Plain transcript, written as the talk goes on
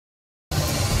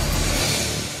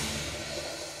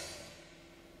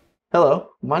Hello,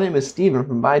 my name is Steven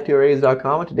from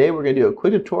TYT.com, and today we're going to do a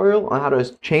quick tutorial on how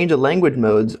to change the language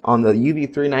modes on the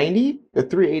UV390, the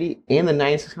 380, and the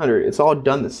 9600. It's all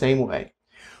done the same way.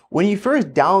 When you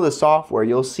first download the software,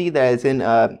 you'll see that it's in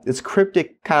it's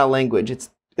cryptic kind of language.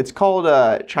 It's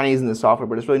called Chinese in the software,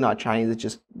 but it's really not Chinese. It's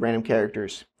just random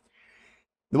characters.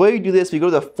 The way we do this, we go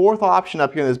to the fourth option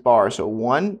up here in this bar. So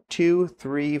 1, 2,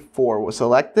 3, 4. We'll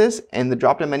select this, and the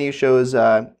drop-down menu shows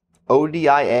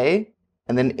ODIA.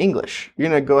 And then English. You're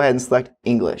going to go ahead and select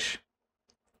English.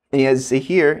 And as you see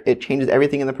here, it changes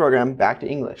everything in the program back to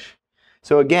English.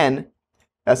 So again,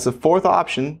 that's the fourth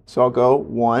option. So I'll go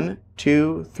 1,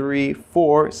 2, 3,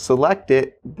 4, select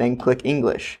it, then click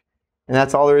English. And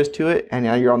that's all there is to it. And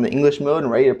now you're on the English mode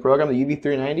and ready to program the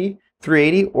UV390,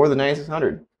 380, or the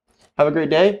 9600. Have a great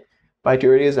day.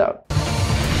 TYT is out.